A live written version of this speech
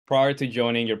prior to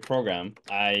joining your program,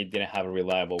 I didn't have a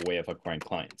reliable way of acquiring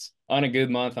clients. On a good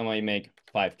month, I might make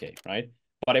 5K, right?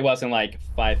 But it wasn't like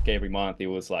 5K every month. It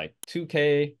was like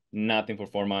 2K, nothing for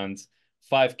 4 months,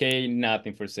 5K,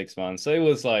 nothing for 6 months. So it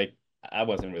was like I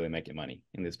wasn't really making money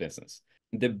in this business.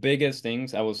 The biggest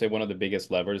things, I would say one of the biggest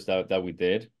levers that we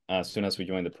did as soon as we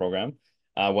joined the program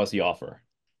was the offer.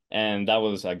 And that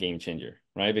was a game changer,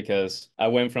 right? Because I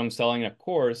went from selling a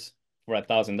course for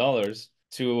 $1,000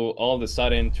 to all of a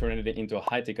sudden turning it into a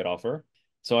high ticket offer.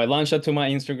 So I launched that to my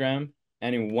Instagram,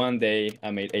 and in one day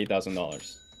I made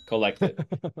 $8,000 collected.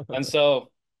 And so,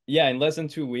 yeah, in less than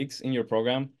 2 weeks in your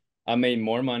program, I made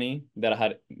more money that I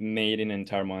had made in an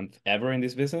entire month ever in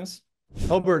this business.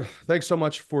 Albert, thanks so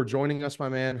much for joining us, my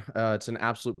man. It's an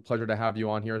absolute pleasure to have you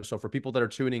on here. So, for people that are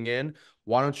tuning in,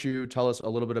 why don't you tell us a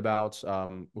little bit about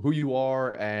who you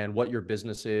are and what your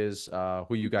business is,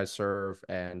 who you guys serve,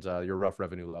 and your rough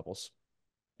revenue levels?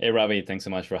 Hey, Ravi, thanks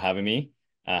so much for having me.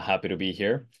 Happy to be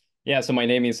here. Yeah, so my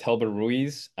name is Helber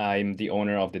Ruiz. I'm the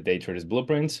owner of the Day Traders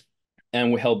Blueprint,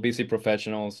 and we help busy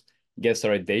professionals get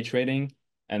started day trading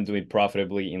and do it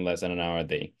profitably in less than an hour a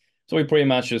day. So we pretty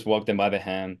much just walk them by the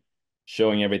hand,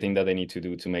 showing everything that they need to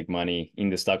do to make money in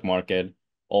the stock market,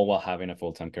 all while having a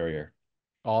full-time career.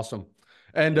 Awesome.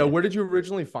 And Yeah. where did you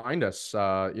originally find us?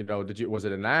 Was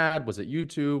it an ad? Was it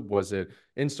YouTube? Was it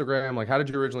Instagram? Like, how did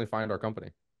you originally find our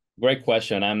company? Great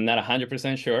question. I'm not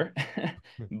 100% sure,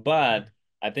 but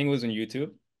I think it was on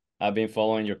YouTube. I've been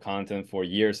following your content for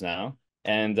years now.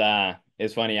 And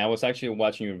it's funny, I was actually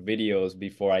watching your videos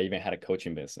before I even had a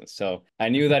coaching business. So I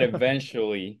knew that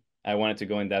eventually I wanted to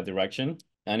go in that direction.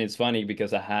 And it's funny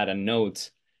because I had a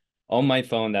note on my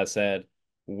phone that said,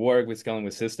 work with scaling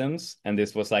with systems. And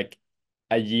this was like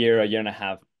a year and a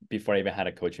half before I even had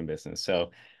a coaching business.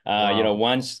 So, Wow.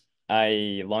 once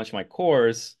I launched my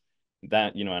course,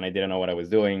 and I didn't know what I was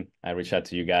doing, I reached out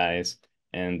to you guys,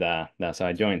 and that's how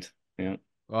I joined. Yeah,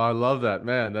 Oh, I love that,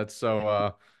 man.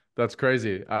 That's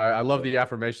crazy. I love the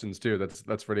affirmations too.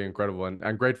 That's pretty incredible, and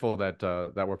I'm grateful that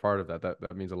that we're part of that.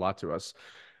 That means a lot to us.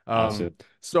 Um, absolutely.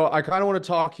 so I kind of want to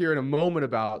talk here in a moment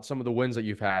about some of the wins that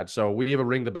you've had. So we have a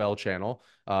Ring the Bell channel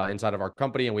inside of our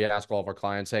company, and we ask all of our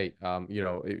clients, hey,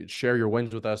 share your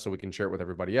wins with us so we can share it with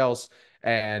everybody else.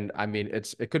 And I mean,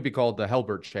 it could be called the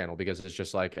Helbert channel because it's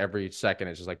just like every second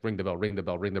it's just like ring the bell, ring the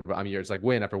bell, ring the bell. I mean, it's like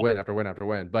win after win after win after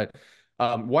win. But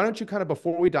why don't you kind of,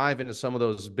 before we dive into some of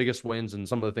those biggest wins and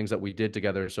some of the things that we did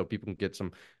together so people can get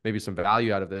maybe some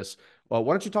value out of this, well,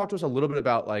 why don't you talk to us a little bit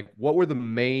about like what were the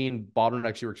main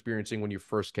bottlenecks you were experiencing when you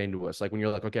first came to us? Like when you're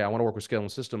like, okay, I want to work with scaling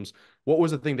systems. What was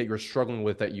the thing that you're struggling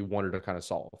with that you wanted to kind of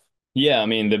solve? Yeah, I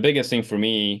mean, the biggest thing for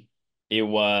me, it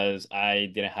was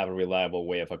I didn't have a reliable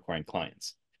way of acquiring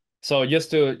clients. So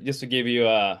just to give you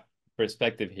a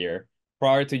perspective here,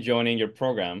 prior to joining your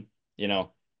program,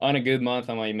 on a good month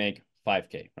I might make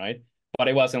 5K, right? But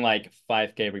it wasn't like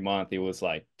 5K every month. It was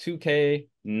like 2K,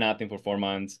 nothing for 4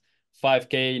 months,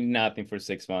 5K, nothing for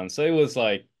 6 months. So it was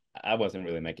like I wasn't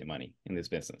really making money in this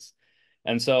business.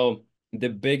 And so the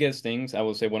biggest things, I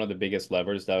would say one of the biggest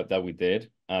levers that we did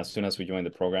as soon as we joined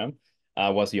the program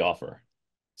was the offer.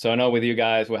 So I know with you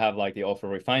guys, we have like the offer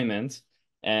refinement,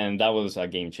 and that was a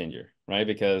game changer, right?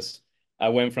 Because I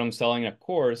went from selling a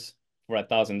course for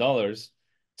 $1,000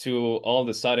 to all of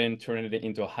a sudden turning it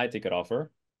into a high ticket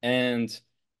offer. And,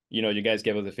 you guys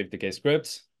gave us a 50K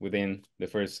script within the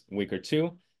first week or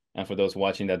two. And for those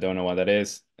watching that don't know what that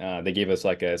is, they gave us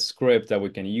like a script that we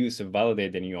can use to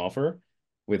validate the new offer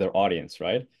with our audience,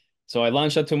 right? So I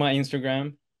launched that to my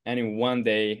Instagram, and in one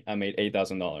day I made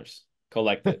 $8,000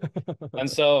 collected. And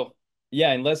so,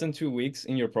 yeah, in less than 2 weeks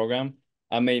in your program,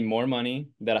 I made more money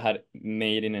that I had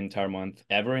made in an entire month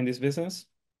ever in this business.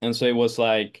 And so it was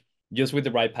like just with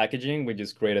the right packaging, we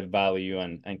just created value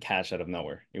and cash out of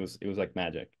nowhere. It was like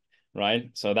magic, right?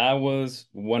 So that was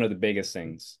one of the biggest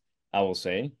things I will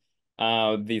say.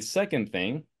 The second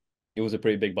thing, it was a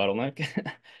pretty big bottleneck.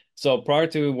 So prior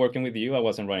to working with you, I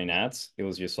wasn't running ads. It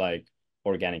was just like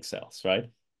organic sales, right?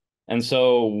 And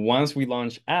so once we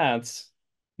launched ads,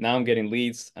 now I'm getting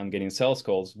leads, I'm getting sales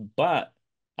calls, but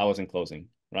I wasn't closing,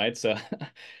 right? So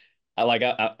I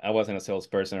wasn't a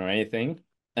salesperson or anything.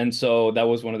 And so that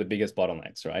was one of the biggest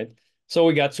bottlenecks, right? So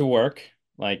we got to work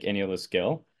like any other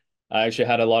skill. I actually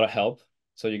had a lot of help.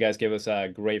 So you guys gave us a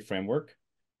great framework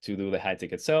to do the high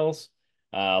ticket sales,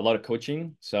 a lot of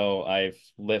coaching. So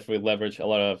we leveraged a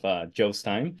lot of Joe's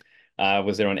time. I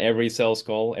was there on every sales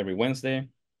call every Wednesday.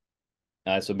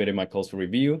 I submitted my calls for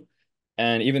review,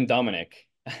 and even Dominic,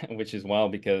 which is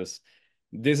wild because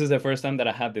this is the first time that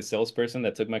I had the salesperson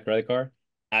that took my credit card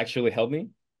actually help me.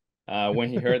 When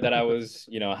he heard that I was,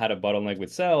 had a bottleneck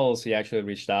with sales, he actually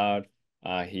reached out.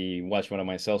 He watched one of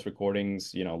my sales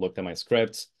recordings, looked at my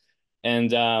scripts. And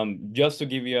just to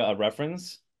give you a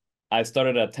reference, I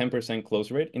started at 10%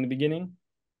 close rate in the beginning.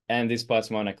 And this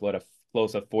past month, I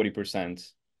closed at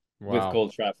 40% with Wow.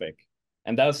 cold traffic.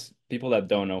 And that's people that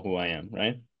don't know who I am,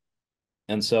 right?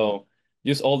 And so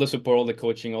just all the support, all the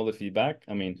coaching, all the feedback,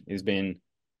 I mean, it's been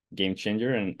game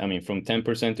changer. And I mean, from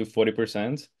 10% to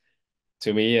 40%,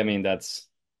 to me, I mean, that's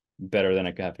better than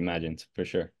I could have imagined for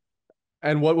sure.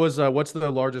 And what's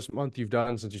the largest month you've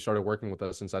done since you started working with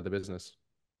us inside the business?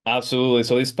 Absolutely.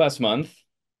 So this past month,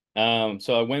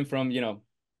 so I went from,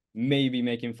 maybe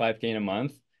making 5K in a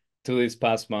month to this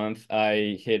past month,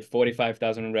 I hit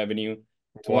 45,000 in revenue,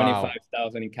 Wow.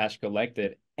 25,000 in cash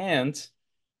collected. And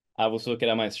I was looking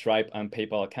at my Stripe and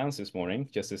PayPal accounts this morning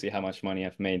just to see how much money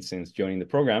I've made since joining the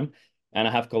program. And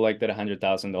I have collected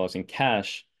 $100,000 in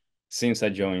cash since I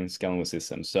joined Scaling with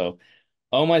Systems. So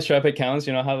all my Stripe accounts,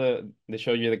 you know how they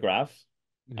show you the graph?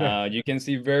 Yeah. You can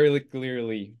see very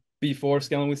clearly before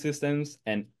scaling with systems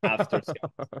and after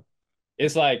scaling.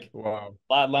 It's like Wow.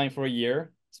 flat line for a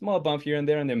year, small bump here and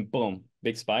there, and then boom,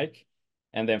 big spike.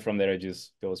 And then from there it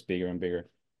just goes bigger and bigger.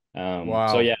 So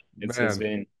Wow. yeah, it's Man,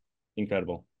 been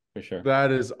incredible for sure.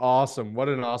 that is awesome. What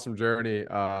an awesome journey.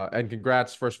 And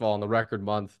congrats, first of all, on the record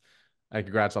month. And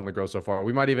congrats on the growth so far.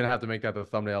 We might even have to make that the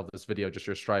thumbnail of this video, just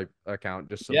your Stripe account,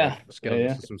 just so the Yeah, yeah, scaling the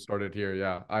yeah. system started here.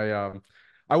 Yeah.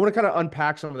 I want to kind of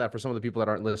unpack some of that for some of the people that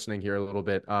aren't listening here a little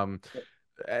bit.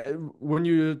 When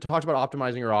you talked about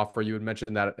optimizing your offer, you had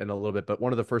mentioned that in a little bit, but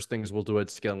one of the first things we'll do at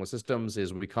Scaling with Systems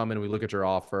is we come in and we look at your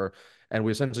offer and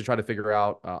we essentially try to figure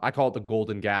out, I call it the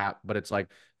golden gap, but it's like,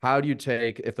 how do you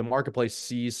take, if the marketplace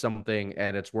sees something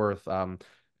and it's worth,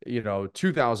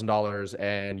 $2,000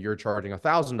 and you're charging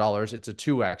 $1,000, it's a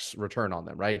 2x return on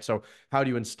them, right? So how do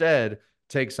you instead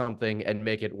take something and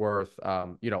make it worth,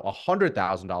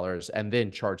 $100,000 and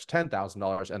then charge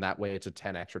 $10,000, and that way it's a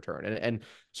 10x return. And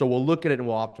so we'll look at it and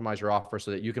we'll optimize your offer so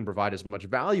that you can provide as much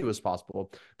value as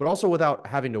possible, but also without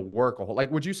having to work a whole. Like,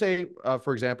 would you say,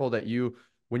 for example, that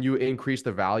when you increase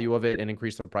the value of it and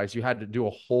increase the price, you had to do a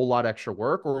whole lot extra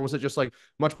work, or was it just like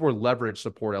much more leverage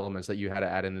support elements that you had to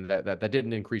add in that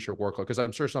didn't increase your workload? Because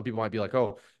I'm sure some people might be like,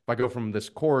 oh, if I go from this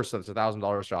course that's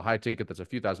 $1,000 to a high ticket that's a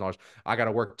few $1,000s, I got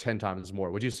to work 10 times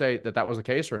more. Would you say that that was the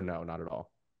case, or no, not at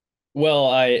all? Well,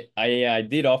 I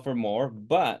did offer more,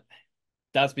 but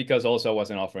that's because also I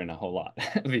wasn't offering a whole lot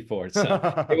before. So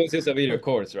it was just a video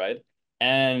course, right?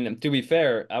 And to be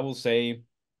fair, I will say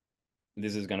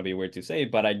this is gonna be weird to say,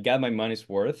 but I got my money's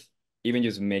worth even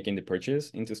just making the purchase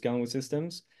into Scaling with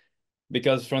Systems.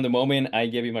 Because from the moment I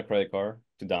gave you my credit card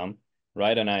to Dom,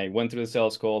 right? And I went through the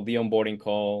sales call, the onboarding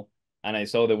call, and I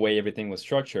saw the way everything was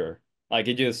structured. Like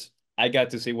I got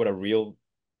to see what a real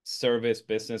service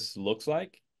business looks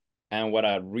like and what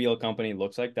a real company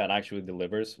looks like that actually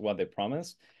delivers what they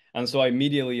promise. And so I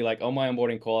immediately, like on my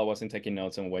onboarding call, I wasn't taking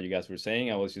notes on what you guys were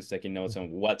saying. I was just taking notes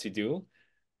on what to do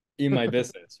in my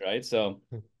business, right? So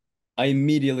I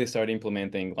immediately started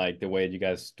implementing like the way you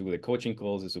guys do the coaching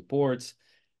calls, the supports.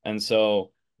 And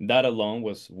so that alone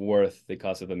was worth the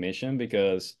cost of admission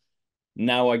because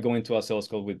now I go into a sales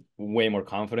call with way more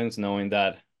confidence, knowing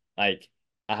that like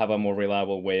I have a more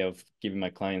reliable way of giving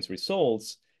my clients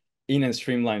results in a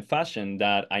streamlined fashion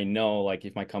that I know like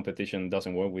if my competition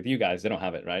doesn't work with you guys, they don't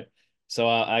have it, right? So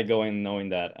I go in knowing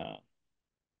that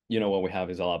what we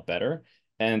have is a lot better.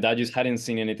 And I just hadn't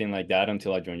seen anything like that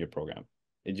until I joined your program.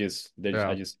 I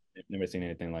Yeah. just never seen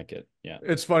anything like it. Yeah.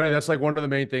 It's funny. That's like one of the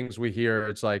main things we hear.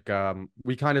 It's like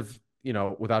we kind of,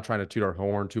 without trying to toot our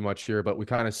horn too much here, but we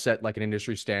kind of set like an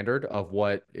industry standard of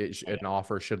what an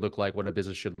offer should look like, what a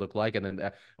business should look like. And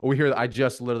then we hear, I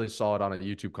just literally saw it on a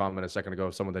YouTube comment a second ago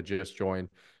of someone that just joined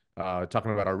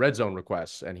talking about our red zone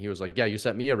requests. And he was like, yeah, you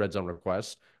sent me a red zone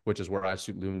request, which is where I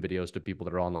shoot loom videos to people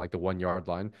that are on like the 1 yard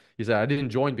line. He said, I didn't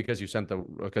join because you sent the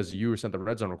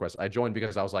red zone request. I joined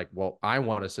because I was like, well, I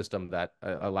want a system that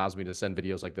allows me to send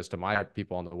videos like this to my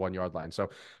people on the 1 yard line. So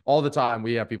all the time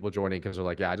we have people joining because they're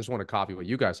like, yeah, I just want to copy what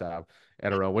you guys have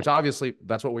at our own, which obviously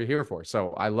that's what we're here for.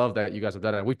 So I love that you guys have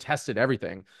done it. We've tested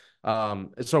everything.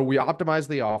 So we optimize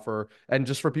the offer. And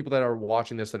just for people that are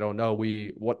watching this that don't know,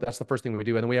 that's the first thing we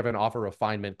do. And then we have an offer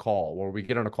refinement call where we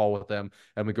get on a call with them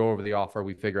and we go over the offer.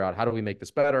 We figure out how do we make this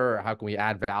better? How can we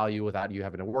add value without you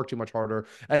having to work too much harder?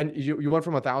 And you went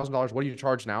from $1,000. What do you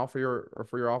charge now for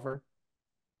your offer?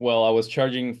 Well, I was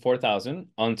charging 4,000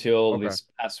 until Okay, this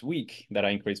past week that I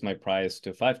increased my price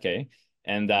to 5K.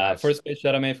 And nice. first pitch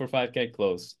that I made for 5K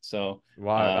closed. So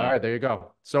Wow. All uh right, there you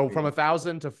go. So from yeah,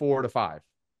 1,000 to 4 to 5.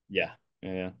 yeah,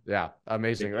 yeah, yeah. Yeah, Big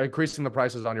amazing. deal. Increasing the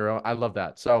prices on your own. I love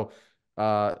that. So,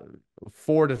 uh,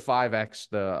 4 to 5x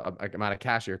the amount of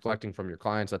cash you're collecting from your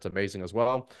clients. That's amazing as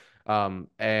well. And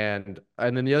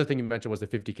then the other thing you mentioned was the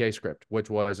 50K script, which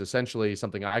was essentially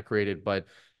something I created. But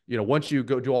once you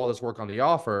go do all this work on the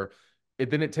offer,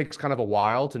 then it takes kind of a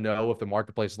while to know if the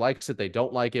marketplace likes it, they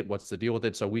don't like it, what's the deal with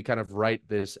it. So we kind of write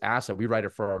this asset, we write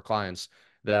it for our clients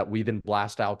that we then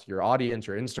blast out to your audience,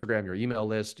 your Instagram, your email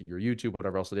list, your YouTube,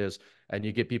 whatever else it is, and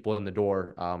you get people in the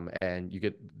door, and you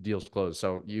get deals closed.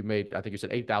 So you made, I think you said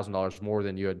 $8,000 more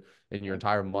than you had in your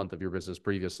entire month of your business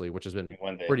previously, which has been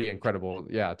One day. pretty incredible,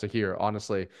 yeah, to hear,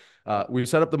 honestly. We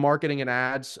set up the marketing and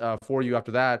ads for you.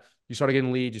 After that, you started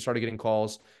getting leads, you started getting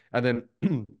calls, and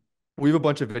then we have a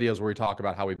bunch of videos where we talk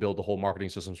about how we build the whole marketing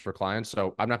systems for clients.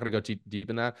 So I'm not going to go too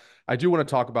deep in that. I do want to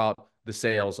talk about the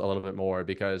sales a little bit more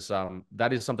because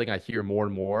that is something I hear more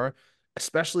and more,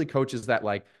 especially coaches that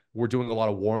like were doing a lot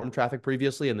of warm traffic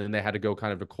previously, and then they had to go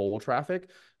kind of to cold traffic.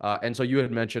 And so you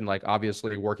had mentioned like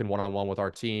obviously working one-on-one with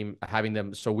our team, having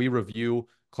them. So we review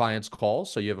clients'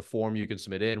 calls. So you have a form you can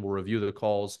submit in. We'll review the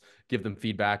calls, give them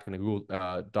feedback in a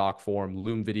Google Doc form,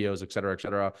 Loom videos, et cetera, et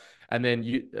cetera. And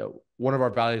then one of our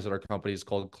values at our company is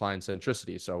called client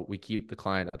centricity. So we keep the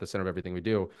client at the center of everything we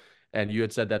do. And you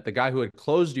had said that the guy who had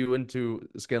closed you into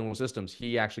scalable systems,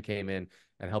 he actually came in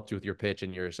and helped you with your pitch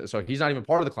and yours. So he's not even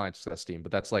part of the client success team,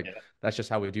 but Yeah. that's just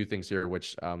how we do things here,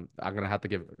 which I'm going to have to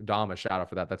give Dom a shout out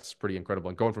for that. That's pretty incredible.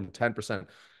 And going from 10%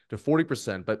 to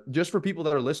 40%. But just for people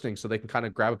that are listening, so they can kind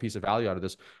of grab a piece of value out of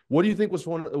this, what do you think was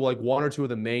one or two of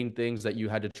the main things that you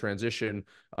had to transition,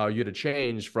 you had to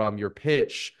change from your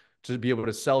pitch to be able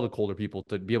to sell to colder people,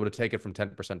 to be able to take it from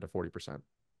 10% to 40%?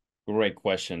 Great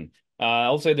question.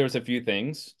 I'll say there's a few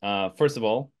things. First of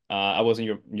all, I was in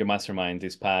your mastermind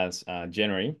this past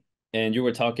January, and you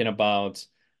were talking about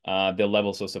the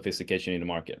levels of sophistication in the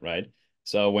market, right?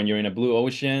 So when you're in a blue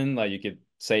ocean, like you could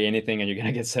say anything and you're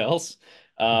gonna get sales.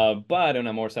 But in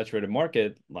a more saturated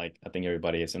market, like I think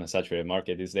everybody is in a saturated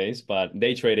market these days, but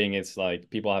day trading, it's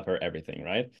like people have heard everything,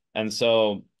 right? And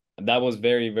so that was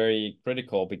very, very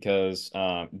critical because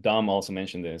Dom also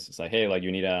mentioned this. It's like, hey, like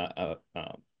you need a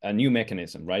new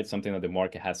mechanism, right? Something that the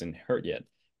market hasn't heard yet,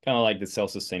 kind of like the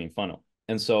self-sustaining funnel.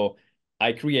 And so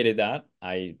I created that.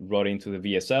 I wrote into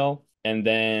the VSL, and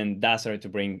then that started to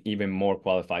bring even more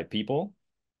qualified people.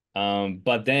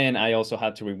 But then I also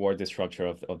had to reward the structure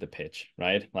of the pitch,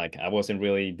 right? Like I wasn't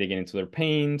really digging into their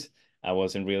paint. I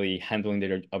wasn't really handling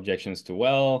their objections too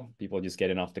well. People just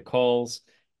getting off the calls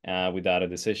without a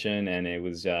decision. And it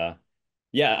was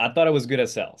yeah, I thought I was good at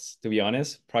sales, to be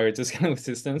honest, prior to Scaling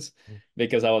Systems,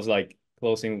 because I was like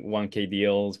closing 1K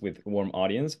deals with warm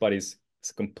audience, but it's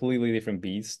a completely different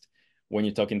beast when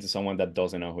you're talking to someone that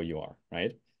doesn't know who you are,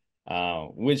 right?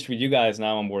 Which with you guys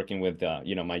now I'm working with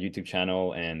my YouTube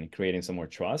channel and creating some more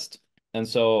trust. And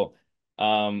so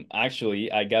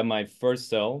actually I got my first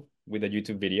sale with a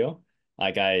YouTube video.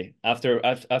 Like after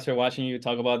watching you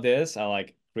talk about this, I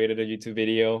like created a YouTube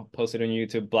video, posted on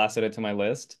YouTube, blasted it to my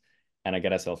list, and I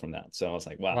got a sale from that. So I was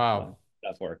like, wow, Wow.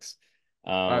 that works.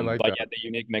 I like But that. yeah, the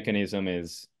unique mechanism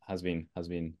has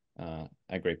been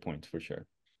a great point for sure.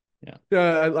 Yeah.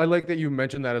 Yeah, I like that you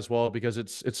mentioned that as well because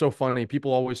it's so funny.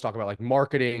 People always talk about like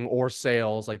marketing or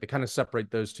sales, like they kind of separate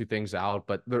those two things out,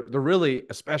 but they're really,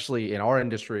 especially in our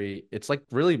industry, it's like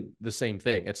really the same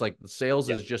thing. It's like sales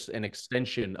Yeah. is just an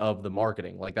extension of the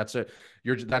marketing. Like that's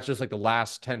just like the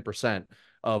last 10%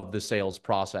 of the sales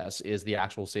process is the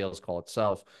actual sales call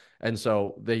itself. And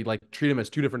so they like treat them as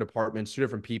two different departments, two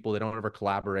different people. They don't ever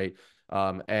collaborate.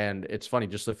 And it's funny,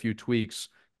 just a few tweaks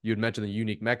you had mentioned the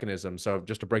unique mechanism. So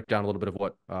just to break down a little bit of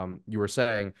what you were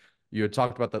saying, you had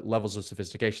talked about the levels of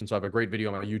sophistication. So I have a great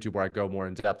video on my YouTube where I go more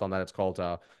in depth on that. It's called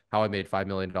How I Made $5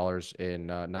 Million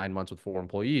in 9 months with 4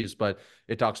 employees. But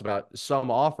it talks about some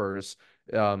offers.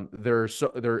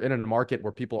 They're in a market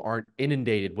where people aren't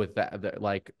inundated with that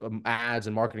like ads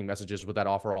and marketing messages with that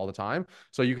offer all the time.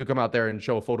 So you could come out there and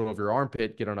show a photo of your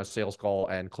armpit, get on a sales call,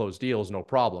 and close deals, no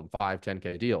problem. 5,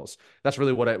 10K deals. That's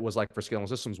really what it was like for Scaling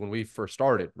Systems when we first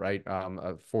started, right?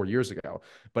 4 years ago.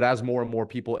 But as more and more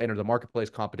people enter the marketplace,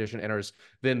 competition enters,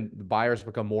 then the buyers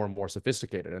become more and more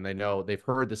sophisticated, and they know they've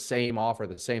heard the same offer,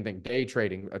 the same thing: day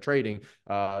trading,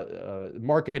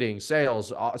 marketing,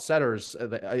 sales, setters.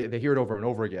 They hear it over and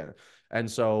over again. And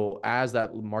so as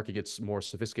that market gets more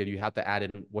sophisticated, you have to add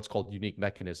in what's called unique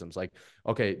mechanisms. Like,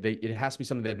 okay, it has to be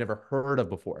something they've never heard of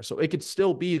before. So it could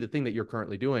still be the thing that you're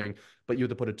currently doing, but you have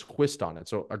to put a twist on it.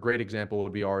 So a great example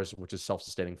would be ours, which is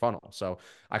self-sustaining funnel. So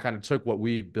I kind of took what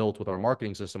we built with our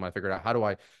marketing system. I figured out, how do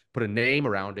I put a name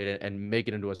around it and make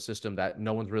it into a system that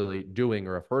no one's really doing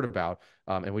or have heard about.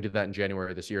 And we did that in January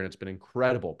of this year, and it's been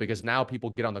incredible because now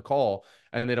people get on the call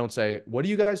and they don't say, "What do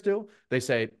you guys do?" They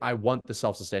say, "I want the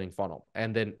self-sustaining funnel."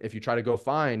 And then if you try to go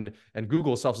find and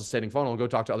Google self-sustaining funnel and go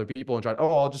talk to other people and try,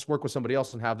 "Oh, I'll just work with somebody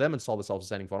else and have them install the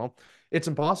self-sustaining funnel," it's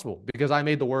impossible because I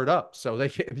made the word up. So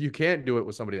you can't do it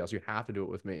with somebody else. You have to do it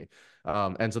with me.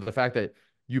 And so the fact that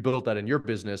you built that in your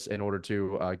business in order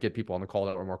to get people on the call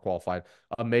that were more qualified.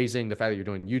 Amazing. The fact that you're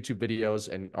doing YouTube videos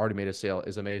and already made a sale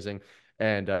is amazing.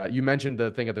 And you mentioned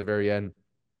the thing at the very end,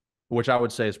 which I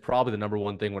would say is probably the number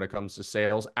one thing when it comes to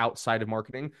sales outside of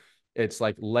marketing. It's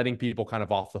like letting people kind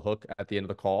of off the hook at the end of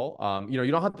the call. You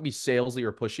don't have to be salesy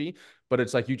or pushy, but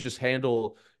it's like you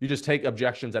just take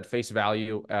objections at face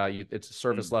value. It's a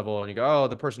service Mm. level, and you go, "Oh,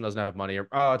 the person doesn't have money," or,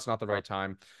 "Oh, it's not the right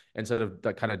time." Instead of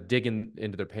that, kind of digging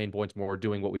into their pain points more,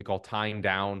 doing what we call tying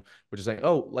down, which is saying,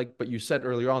 "Oh, like, but you said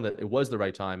earlier on that it was the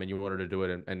right time and you wanted to do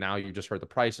it, and now you just heard the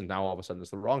price, and now all of a sudden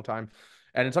it's the wrong time."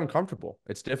 And it's uncomfortable.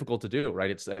 It's difficult to do, right?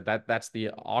 It's that's the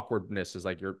awkwardness, is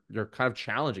like you're kind of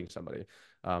challenging somebody.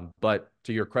 But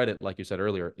to your credit, like you said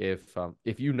earlier,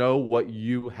 if you know what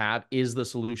you have is the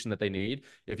solution that they need,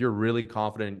 if you're really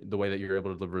confident in the way that you're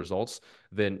able to deliver results,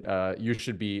 then you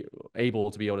should be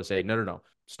able to say, no, no, no,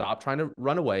 stop trying to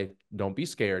run away. Don't be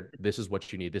scared. This is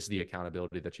what you need. This is the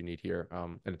accountability that you need here.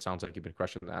 And it sounds like you've been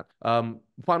crushing that.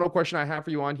 Final question I have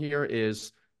for you on here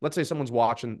is, let's say someone's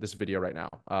watching this video right now.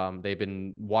 They've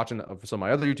been watching some of my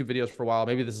other YouTube videos for a while.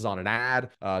 Maybe this is on an ad.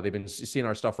 They've been seeing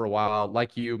our stuff for a while.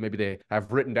 Like you, maybe they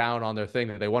have written down on their thing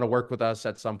that they want to work with us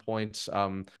at some point,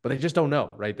 but they just don't know,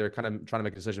 right? They're kind of trying to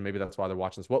make a decision. Maybe that's why they're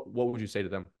watching this. What would you say to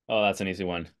them? Oh, that's an easy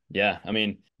one. Yeah, I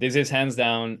mean, this is hands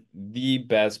down the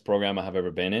best program I have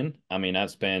ever been in. I mean, I've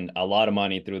spent a lot of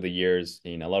money through the years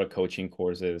in a lot of coaching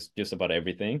courses, just about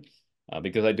everything,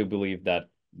 because I do believe that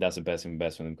that's the best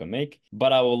investment we can make.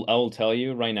 But I will tell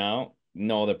you right now,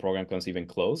 no other program comes even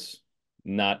close,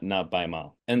 not by a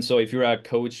mile. And so if you're a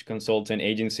coach, consultant,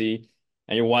 agency,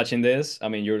 and you're watching this, I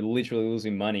mean, you're literally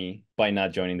losing money by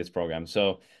not joining this program.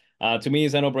 So to me,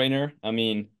 it's a no-brainer. I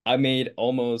mean, I made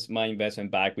almost my investment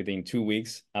back within 2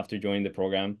 weeks after joining the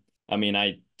program. I mean,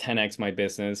 I 10x my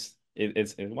business.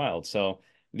 It's wild. So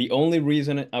the only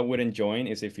reason I wouldn't join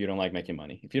is if you don't like making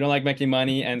money. If you don't like making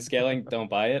money and scaling, don't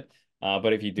buy it.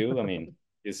 But if you do, I mean,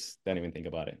 just don't even think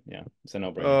about it. Yeah, it's a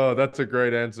no-brainer. Oh, that's a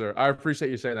great answer. I appreciate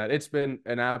you saying that. It's been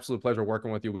an absolute pleasure working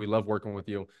with you. We love working with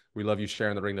you. We love you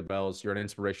sharing the Ring the Bells. You're an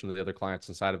inspiration to the other clients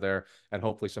inside of there, and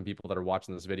hopefully some people that are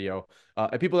watching this video.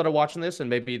 And people that are watching this and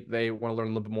maybe they want to learn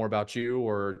a little bit more about you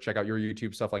or check out your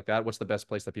YouTube, stuff like that. What's the best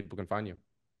place that people can find you?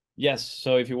 Yes.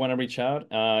 So if you want to reach out,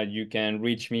 you can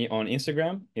reach me on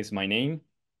Instagram. It's my name,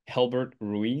 Helbert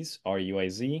Ruiz,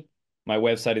 Ruiz. My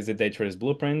website is the Day Traders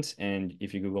Blueprint, and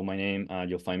if you Google my name,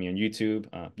 you'll find me on YouTube.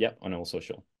 Yep, on all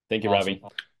social. Thank you, Awesome.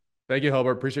 Ravi. Thank you,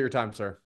 Hilbert. Appreciate your time, sir.